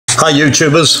Hi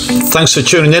YouTubers, thanks for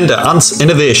tuning in to Anth's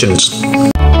Innovations.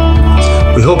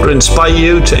 We hope to inspire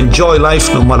you to enjoy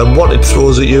life no matter what it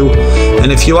throws at you,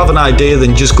 and if you have an idea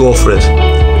then just go for it.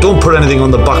 Don't put anything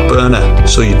on the back burner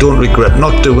so you don't regret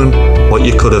not doing what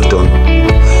you could have done.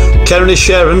 Caring is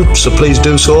sharing, so please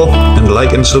do so and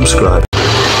like and subscribe.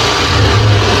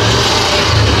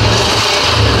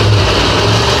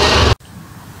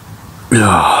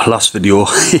 Oh, last video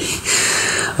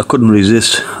I couldn't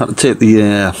resist. I had to take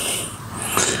the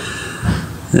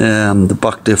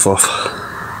back diff off.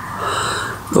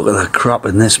 Look at that crap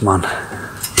in this, man.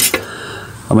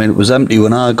 I mean, it was empty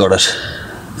when I got it,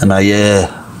 and I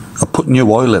put new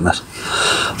oil in it.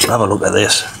 But have a look at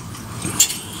this.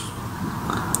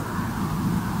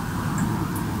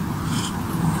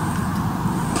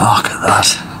 Look at that.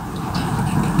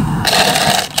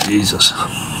 Jesus.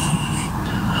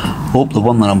 Hope the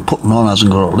one that I'm putting on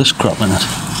hasn't got all this crap in it.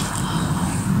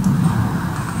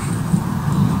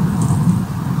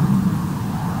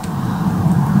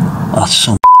 That's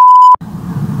some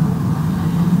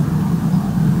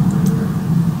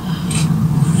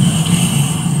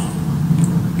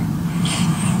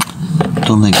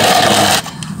don't think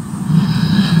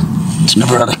it's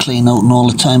never had a clean out and all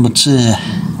the time, but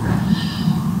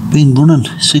been running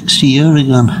 60 years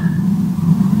again.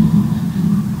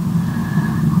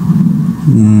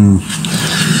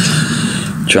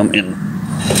 Champion.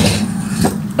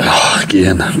 Oh,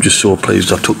 again, I'm just so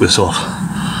pleased I took this off.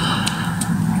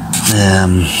 I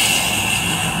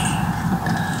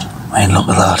mean, look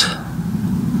at that.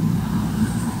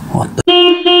 What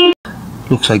the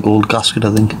looks like old gasket,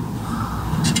 I think.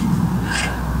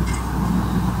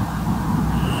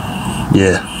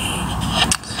 Yeah.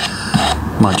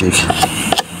 Magic.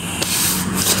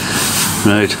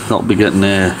 Right, that'll be getting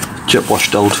jet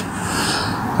washed out.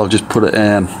 I'll just put it,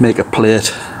 make a plate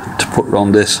to put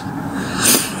around this.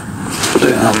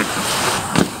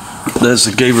 There's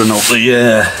the gearing out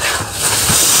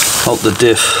the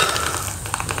diff.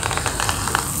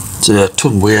 It's a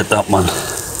ton weight, that man.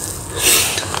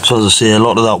 So as I say, a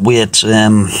lot of that weight's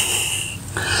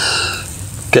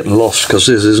getting lost because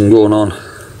this isn't going on.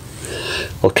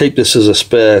 I'll keep this as a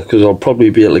spare because I'll probably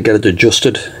be able to get it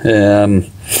adjusted.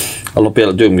 I'll not be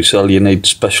able to do it myself. You need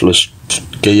specialist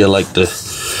gear like to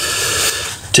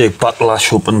take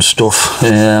backlash up and stuff.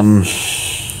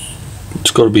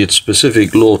 It's got to be at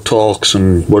specific low torques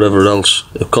and whatever else,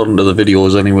 according to the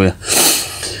videos anyway.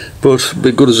 But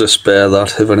be good as a spare,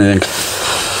 that, if anything.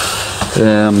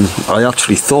 I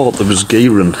actually thought there was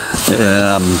gearing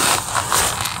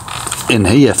in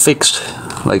here fixed,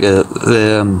 like a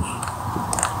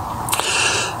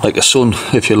sun,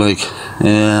 if you like,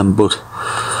 but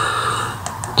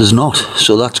there's not,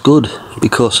 so that's good,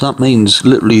 because that means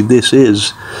literally this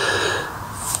is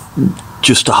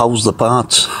just to house the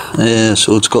parts,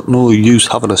 so it's got no use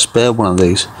having a spare one of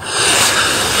these.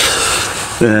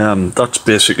 That's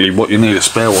basically what you need a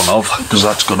spare one of, because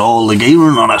that's got all the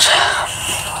gearing on it,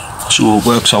 so it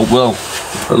works out well.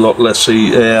 A lot less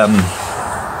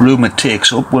room it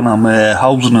takes up when I'm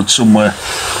housing it somewhere.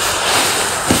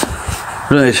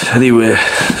 Right, anyway,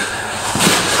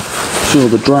 so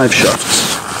the drive shafts,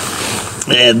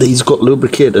 these got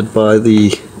lubricated by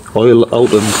the oil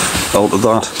out of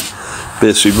that.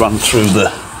 Basically ran through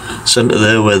the centre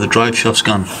there where the drive shaft's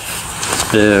gone.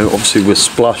 Obviously with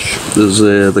splash, there's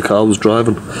the car was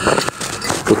driving,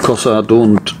 but because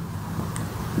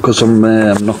I'm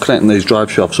not connecting these drive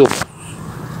shafts up,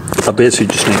 I basically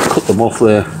just need to cut them off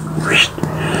there,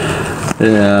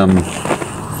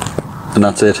 and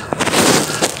that's it.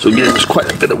 So again, there's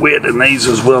quite a bit of weight in these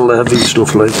as well, the heavy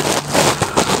stuff like.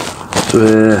 So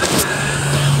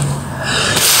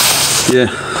yeah,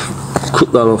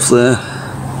 cut that off there.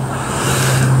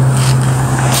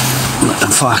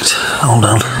 In fact, hold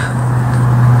on.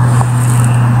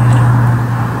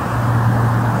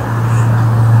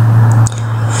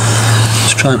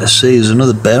 Just trying to see, there's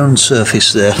another bearing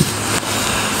surface there,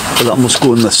 but that must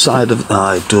go in the side of.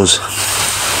 Ah, it does.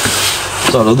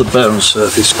 That other bearing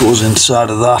surface goes inside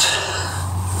of that.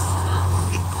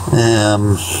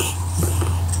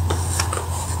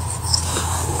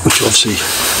 Which obviously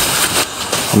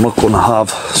I'm not going to have,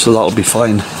 so that'll be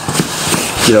fine.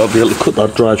 Yeah, I'll be able to cut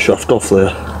that drive shaft off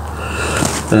there.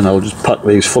 Then I'll just pack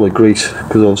these full of grease,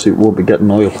 because obviously it won't be getting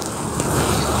oil.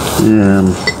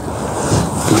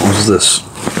 What was this?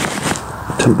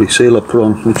 Temporary seal I put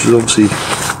on, which is obviously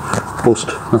bust.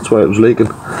 That's why it was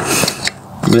leaking.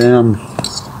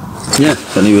 Yeah,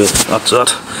 anyway, that's that.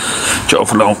 Ciao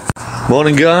for now.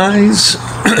 Morning guys,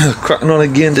 cracking on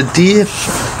again today.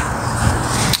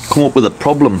 Come up with a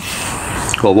problem,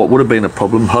 or what would have been a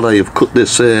problem had I have cut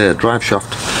this drive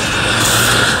shaft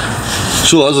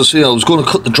So as I say, I was going to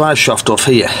cut the drive shaft off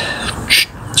here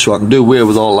so I can do away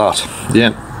with all that,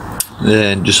 yeah,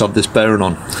 and just have this bearing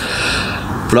on.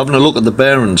 But having a look at the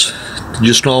bearings,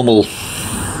 just normal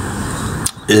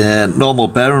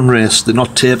bearing race, they're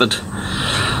not tapered,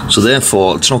 so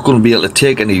therefore it's not going to be able to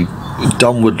take any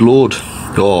downward load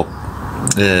or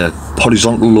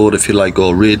horizontal load, if you like,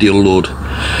 or radial load.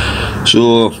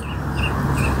 So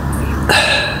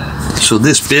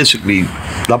this basically,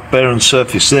 that bearing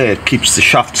surface there keeps the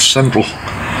shaft central.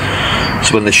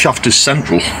 So when the shaft is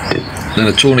central, then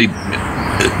it's only,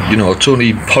 you know, it's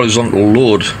only horizontal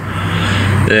load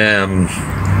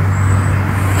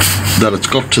that it's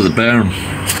got to the bearing.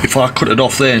 If I cut it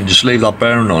off there and just leave that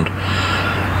bearing on,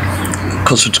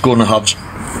 because it's going to have,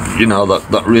 you know,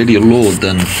 that radial load,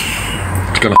 then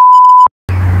it's going to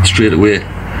straight away,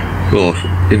 or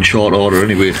in short order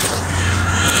anyway.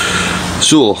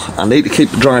 So I need to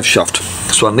keep the drive shaft,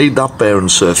 so I need that bearing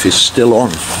surface still on,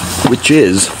 which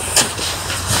is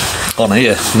on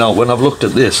here. Now when I've looked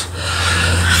at this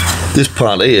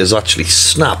part here is actually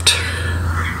snapped.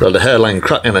 There's a hairline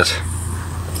crack in it.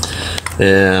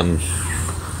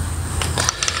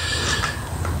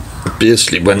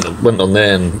 Basically went on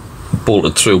there and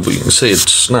bolted through, but you can see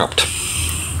it's snapped.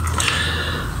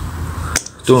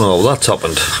 Don't know how that's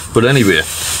happened, but anyway,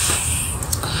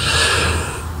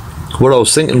 what I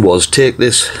was thinking was take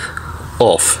this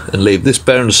off and leave this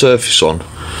bearing surface on,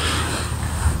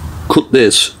 cut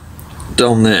this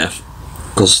down there,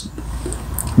 because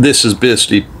this is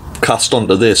basically cast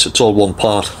onto this, it's all one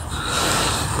part.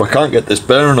 But I can't get this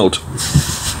bearing out.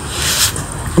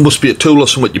 It must be a tool or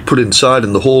something you put inside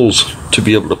in the holes to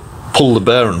be able to pull the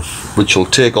bearing, which will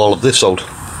take all of this out.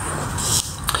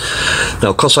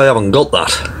 Now because I haven't got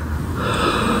that,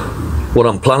 what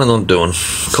I'm planning on doing,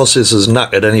 because this is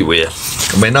knackered anyway,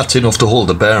 I mean that's enough to hold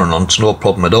the bearing on, it's no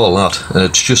problem at all, that, and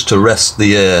it's just to rest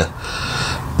the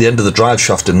end of the drive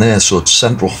shaft in there so it's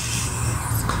central.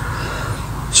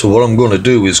 So what I'm going to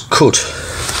do is cut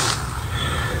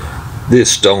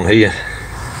this down here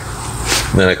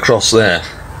and then across there.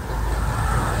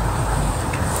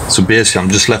 So basically I'm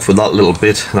just left with that little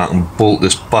bit and I can bolt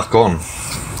this back on.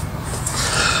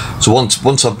 So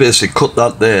once I've basically cut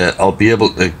that there, I'll be able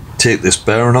to take this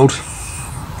bearing out,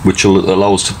 which will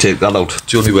allow us to take that out.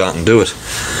 It's the only way I can do it,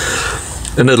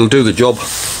 and it'll do the job.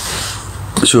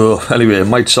 So anyway, it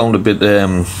might sound a bit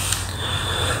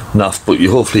naff, but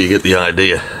hopefully you get the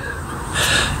idea.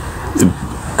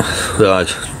 Right,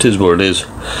 it is what it is.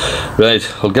 Right,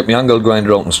 I'll get my angle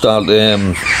grinder out and start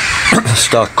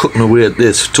cutting away at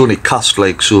this. It's only cast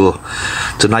like, so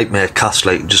it's a nightmare cast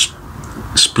like, just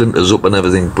splinters up and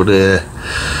everything, but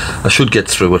I should get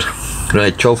through it.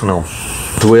 Right, ciao for now.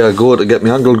 The way I go to get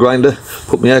my angle grinder,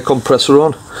 put my air compressor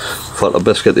on. In fact, I'd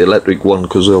best get the electric one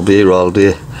because I'll be here all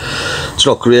day. It's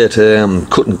not great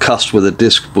cutting cast with a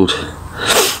disc, but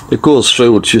it goes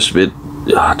through. It's just a bit,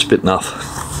 it's a bit naff.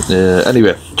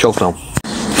 Anyway, ciao for now.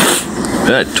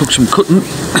 Right, took some cutting,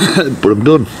 but I'm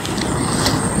done.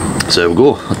 So there we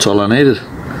go, that's all I needed.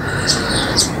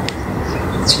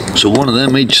 So one of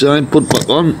them each side, put back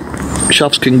on,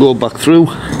 shafts can go back through.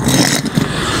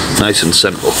 Nice and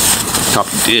simple.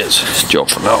 Happy days. Job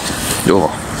for now.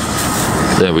 Oh,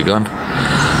 there we go.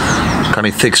 Kind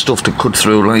of thick stuff to cut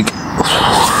through, like.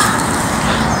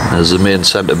 There's the main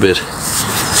centre bit.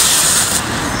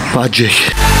 Magic.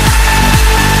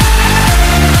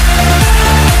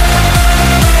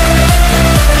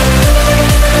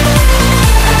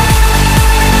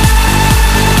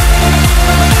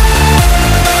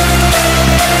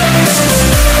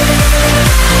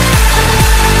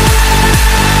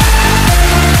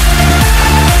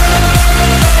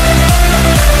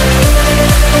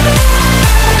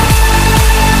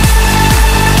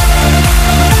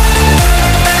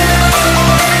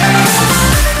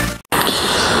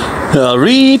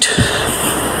 Read.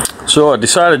 So I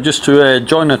decided just to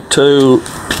join it to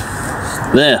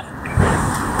there,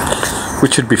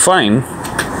 which would be fine,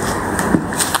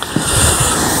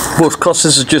 but because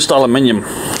this is just aluminium,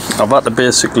 I've had to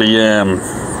basically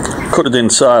cut it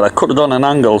inside. I cut it on an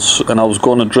angle, and I was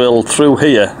going to drill through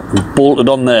here and bolt it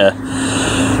on there,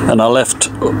 and I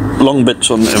left long bits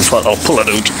on. In fact, I'll pull it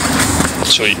out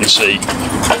so you can see.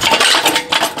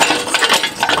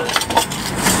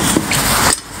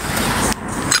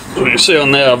 You see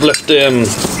on there, I've left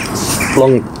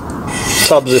long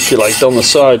tabs, if you like, down the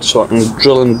side so I can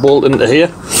drill and bolt into here.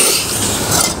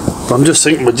 But I'm just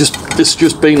thinking, this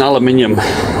just being aluminium,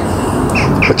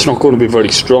 it's not going to be very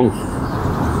strong.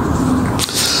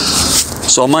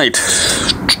 So I might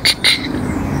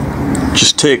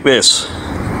just take this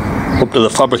up to the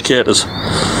fabricators.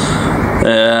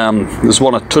 There's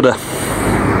one at Tudor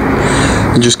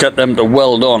and just get them to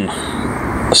weld on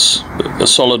a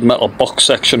solid metal box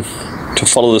section to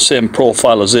follow the same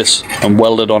profile as this, and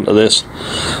weld it onto this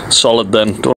solid.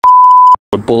 Then don't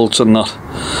with bolts and that,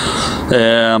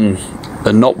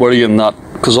 and not worrying that,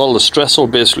 because all the stress will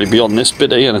basically be on this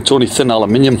bit here, and it's only thin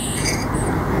aluminium,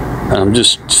 and I'm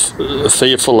just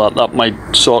fearful that that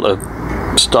might sort of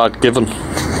start giving,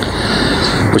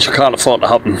 which I can't afford to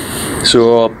happen.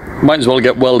 So might as well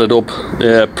get welded up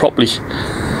properly.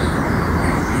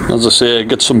 As I say,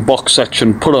 get some box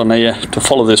section put on here to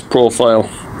follow this profile,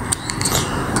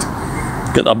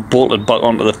 get that bolted back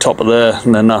onto the top of there,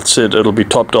 and then that's it, it'll be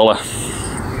top dollar.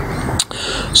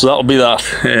 So that'll be that.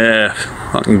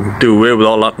 I can do away with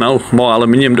all that now, more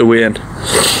aluminium to weigh in.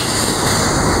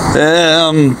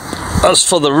 As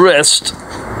for the rest,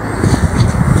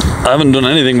 I haven't done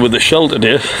anything with the shell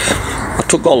today. I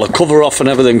took all the cover off and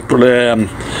everything, but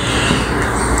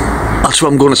that's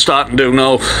what I'm going to start and do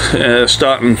now.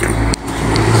 Start and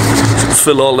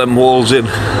fill all them holes in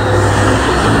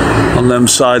on them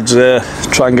sides there,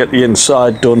 try and get the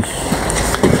inside done,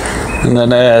 and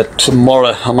then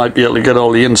tomorrow I might be able to get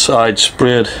all the inside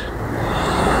sprayed.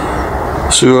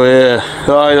 So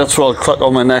aye, that's what I'll crack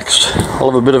on my next.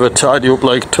 I'll have a bit of a tidy up,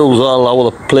 like tools all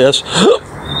over the place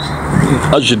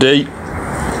as you do.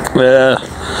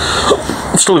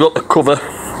 I've still got the cover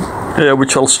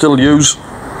which I'll still use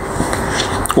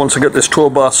once I get this tow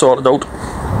bar sorted out.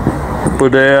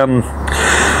 But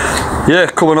yeah,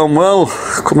 coming on well.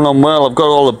 I've got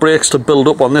all the brakes to build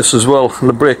up on this as well, and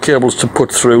the brake cables to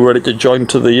put through, ready to join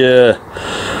to the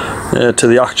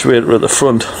actuator at the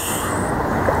front.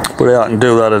 But yeah, I can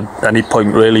do that at any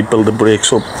point really, build the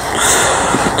brakes up.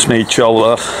 It's neat job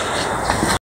that.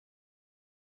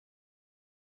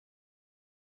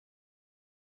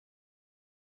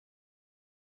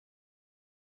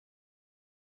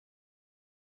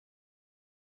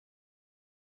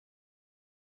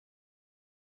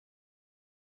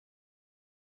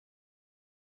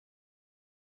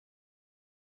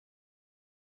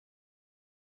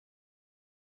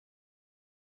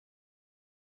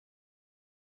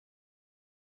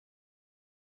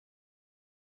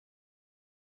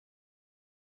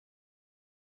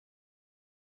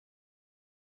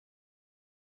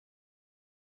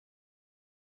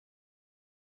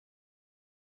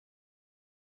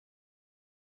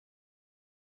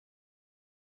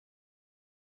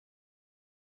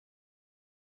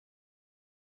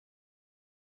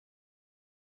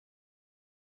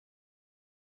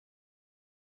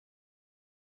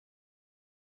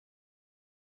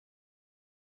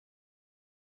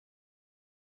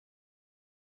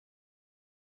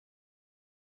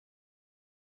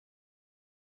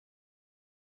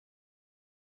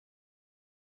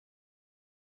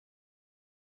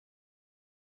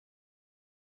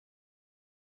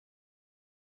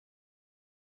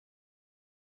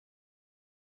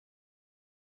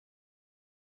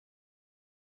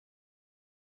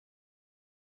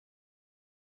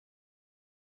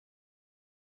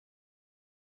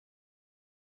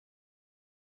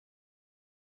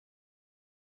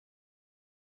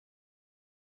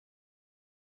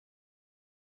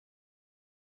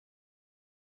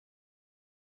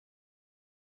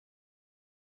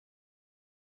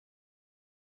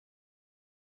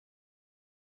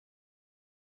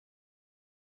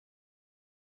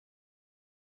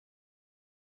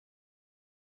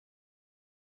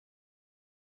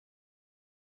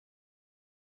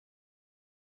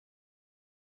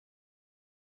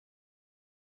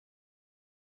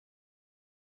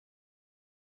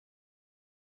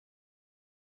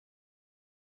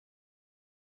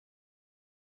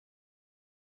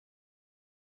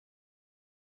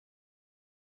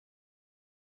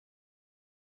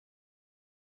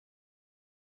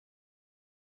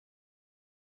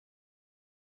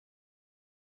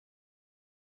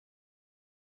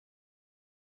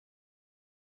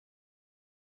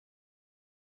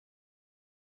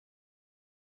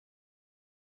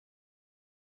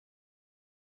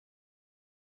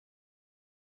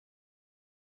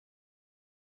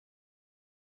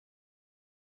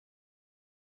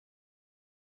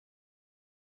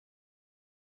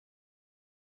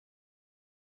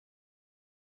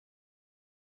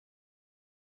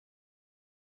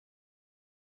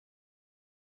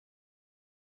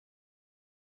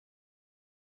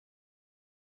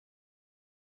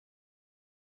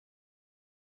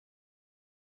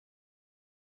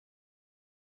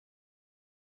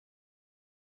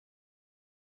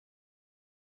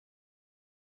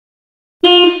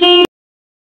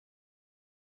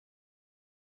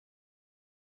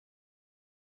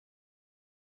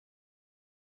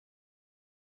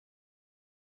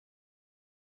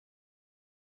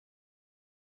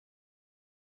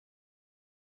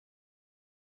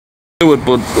 do it,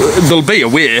 but there'll be a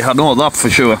way, I know that for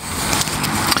sure.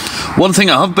 One thing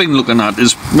I have been looking at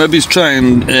is maybe try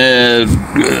and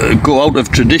go out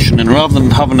of tradition, and rather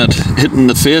than having it hitting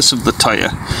the face of the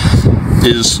tyre,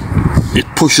 is it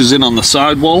pushes in on the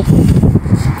sidewall.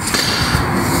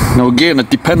 Now again, it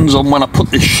depends on when I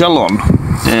put this shell on.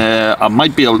 I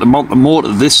might be able to mount the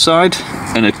motor this side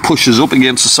and it pushes up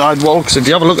against the sidewall, because if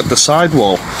you have a look at the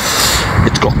sidewall,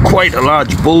 it's got quite a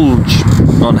large bulge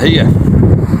on here,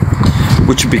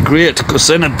 which would be great because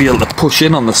then I'd be able to push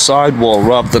in on the sidewall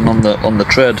rather than on the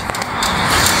tread.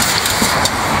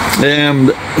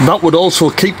 That would also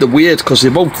keep the weight, because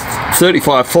they're about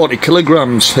 35-40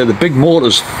 kilograms, the big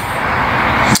motors,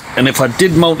 and if I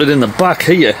did mount it in the back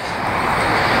here,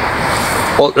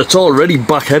 well, it's already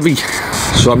back heavy,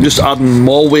 so I'm just adding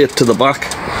more weight to the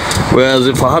back, whereas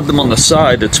if I had them on the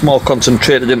side, it's more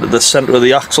concentrated into the centre of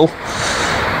the axle,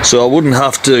 so I wouldn't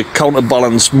have to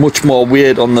counterbalance much more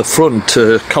weight on the front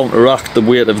to counteract the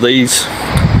weight of these.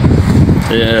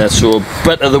 Yeah, so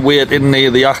better the weight in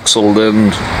near the axle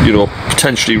than, you know,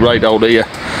 potentially right out here.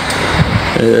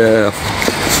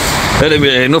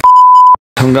 Anyway, enough.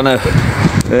 I'm gonna,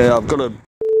 I've got to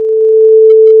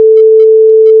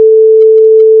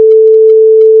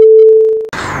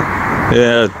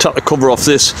take the cover off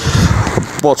this.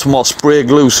 I bought some more spray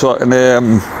glue so I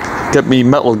can get me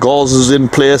metal gauzes in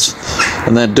place,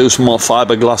 and then do some more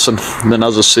fiberglassing. And then,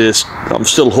 as I say, I'm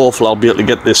still hopeful I'll be able to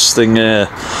get this thing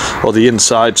or the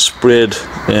inside sprayed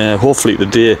hopefully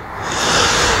today.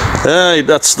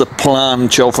 That's the plan,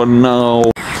 chow, for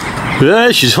now.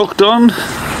 Yeah, she's hooked on.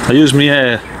 I use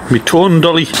my tone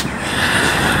dolly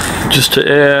just to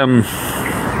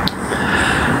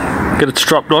get it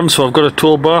strapped on, so I've got a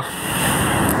tow bar.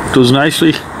 Does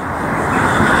nicely.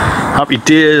 Happy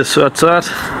days, so that's that.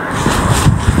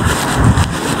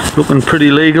 Looking pretty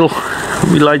legal. Got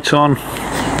my lights on.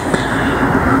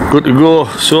 Good to go.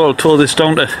 So I'll tow this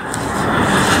down to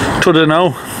Tudor now.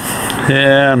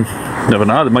 Never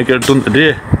know, they might get it done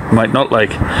today. Might not,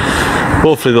 like.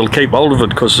 Hopefully they'll keep hold of it,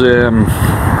 because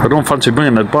I don't fancy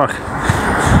bringing it back.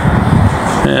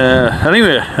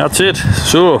 Anyway, that's it.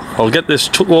 So I'll get this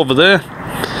took over there,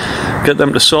 get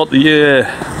them to sort the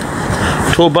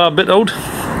tow bar bit out,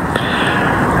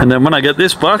 and then when I get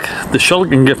this back, the shell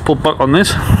can get put back on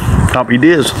this. Happy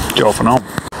days. Ciao for now.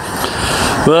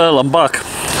 Well, I'm back.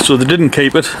 So they didn't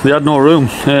keep it, they had no room.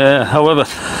 However,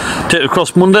 take it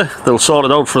across Monday, they'll sort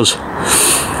it out for us.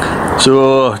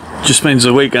 So just means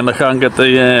the weekend I can't get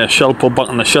the shell put back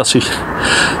on the chassis.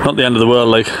 Not the end of the world,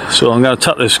 like. So I'm going to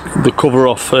take the cover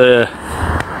off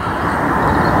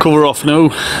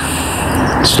now.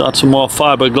 Start some more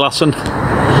fiberglassing,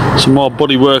 some more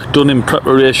bodywork done in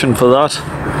preparation for that.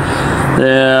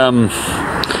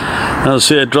 As I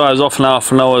say, it dries off in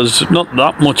half an hour. There's not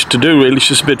that much to do really, it's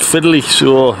just a bit fiddly,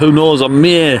 so who knows, I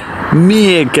may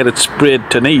get it sprayed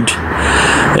tonight.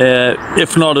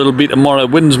 If not, it'll be tomorrow.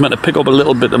 Wind's meant to pick up a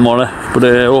little bit tomorrow, but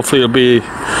hopefully it'll be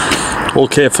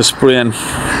okay for spraying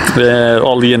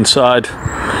all the inside.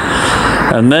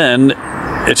 And then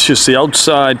it's just the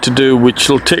outside to do, which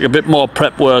will take a bit more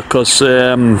prep work, because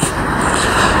I've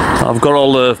got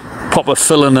all the proper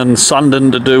filling and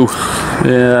sanding to do.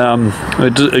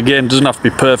 Again, doesn't have to be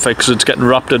perfect because it's getting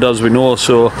wrapped as we know,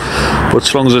 so, but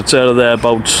as long as it's out of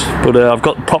thereabouts. But I've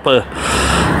got proper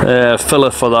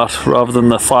filler for that rather than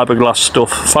the fiberglass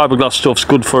stuff. Fiberglass stuff's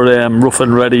good for rough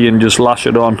and ready and just lash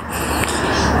it on.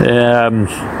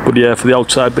 But yeah, for the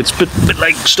outside bits, bit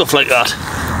like stuff like that.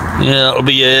 Yeah,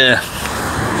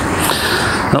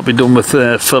 that'll be done with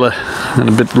filler and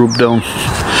a bit rubbed down.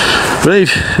 Right,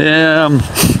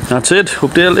 that's it.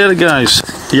 Update later, guys.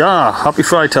 Yeah, happy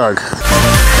Freitag.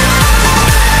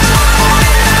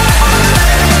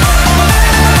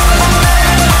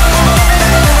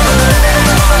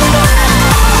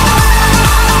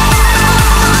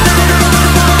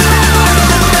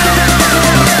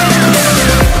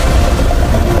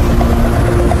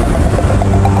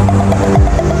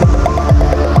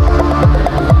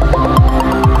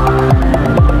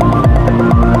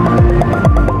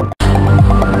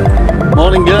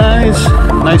 Morning, guys.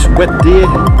 Nice wet day.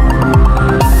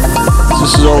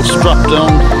 This is all strapped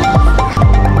down.